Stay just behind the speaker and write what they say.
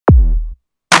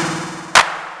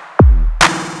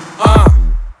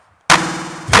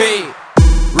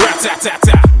Tat Tat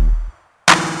Tat.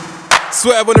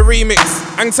 Swerve on the remix.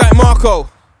 Hang tight, Marco.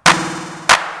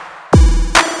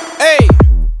 Hey,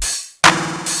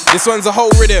 this one's a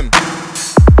whole rhythm.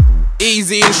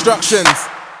 Easy instructions.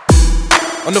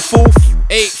 On the 4th,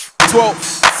 8th,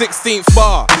 12th, 16th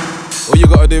bar. All you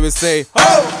gotta do is say,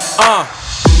 oh,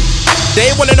 They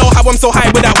wanna know how I'm so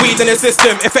high with that weed in the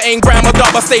system. If it ain't gram or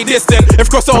dub, I stay distant. If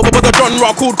crossover was a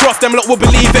genre called cross, them lot would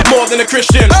believe it more than a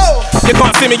Christian. You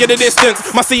can't see me at a distance.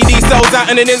 My CD sells out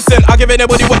in an instant. I give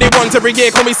anybody what they want every year.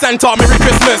 Call me Santa, Merry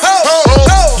Christmas.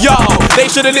 Yo,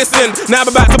 they should've listened. Now I'm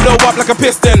about to blow up like a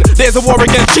piston. There's a war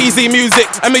against cheesy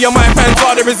music, and me and my fans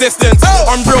are the resistance.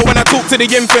 I'm real when I talk to the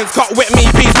infants. Cut wet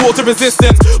me, peace, water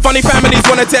resistance. Funny families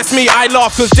wanna test me, I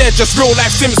laugh cause they're just real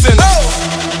life Simpsons.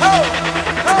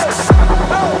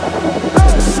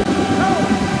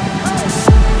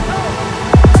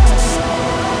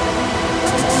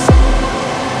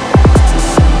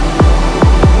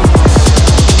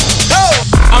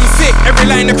 Every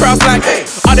line the crowd's like, hey.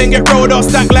 I didn't get rolled or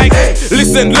stacked like, hey.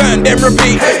 Listen, learn, then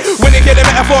repeat, hey. When you hear the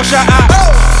metaphor, shout out.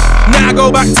 Now I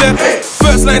go back to, hey.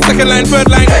 First line, second line, third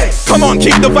line, hey. Come on,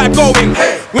 keep the vibe going,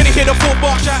 hey. When you hear the 4th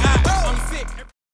bar, shout out.